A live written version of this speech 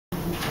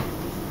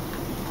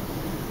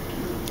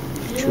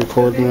It's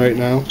recording right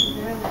now.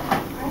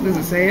 Does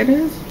it say it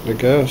is? I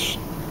guess.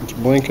 It's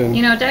blinking.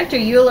 You know, Dr.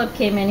 Ulip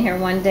came in here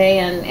one day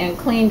and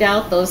cleaned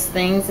out those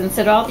things and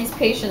said all these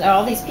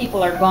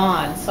people are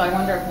gone. So I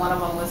wonder if one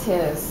of them was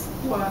his.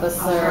 What? The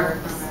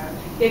Serbs.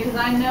 Yeah, because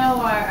I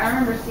know, I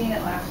remember seeing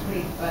it last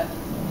week, but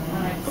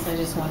So I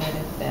just wondered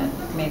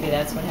if maybe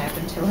that's what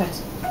happened to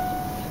it.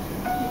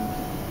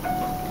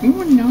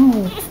 Oh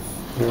no.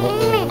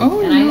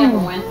 Oh And I never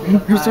no. went through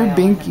the You're so file.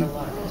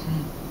 binky.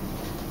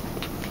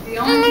 the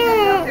only thing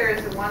that's out there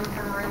is the one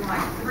from room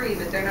like 3,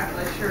 but they're not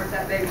really sure if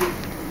that baby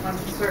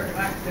wants a certain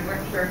amount. They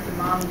weren't sure if the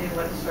mom knew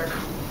what a certain.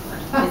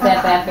 Is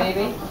that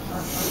baby?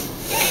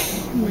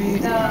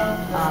 Wait.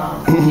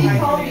 No. She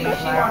told me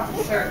she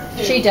wants a cert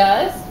too. She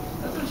does?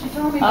 That's what she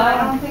told me, but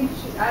I don't think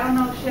I don't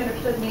know if she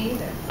understood me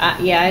either.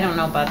 Yeah, I don't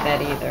know about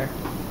that either.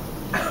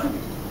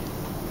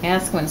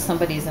 Ask when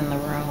somebody's in the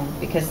room,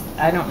 because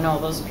I don't know,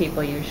 those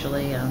people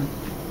usually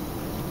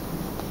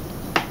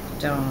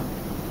don't.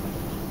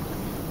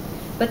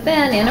 But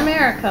then in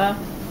America,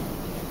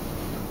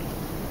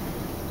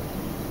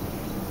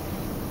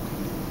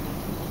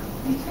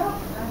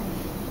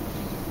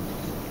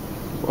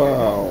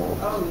 Wow.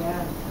 Oh,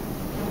 yeah.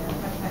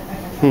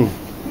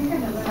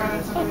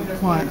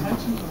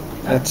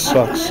 What? That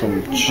sucks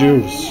some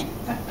juice.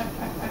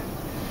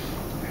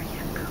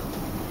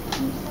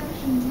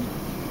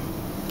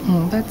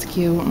 Oh, that's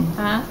cute.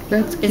 huh?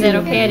 That's cute. Is that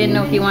okay? I didn't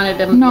know if you wanted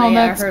to No, lay,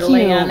 that's her to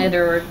lay cute. on it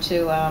or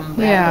to wrap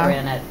Yeah. her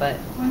in it, but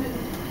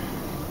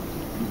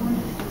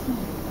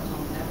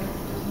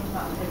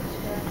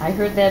I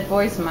heard that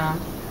voice, Mom.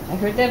 I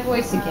heard that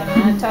voice again.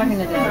 I'm not talking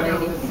to that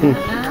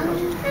lady.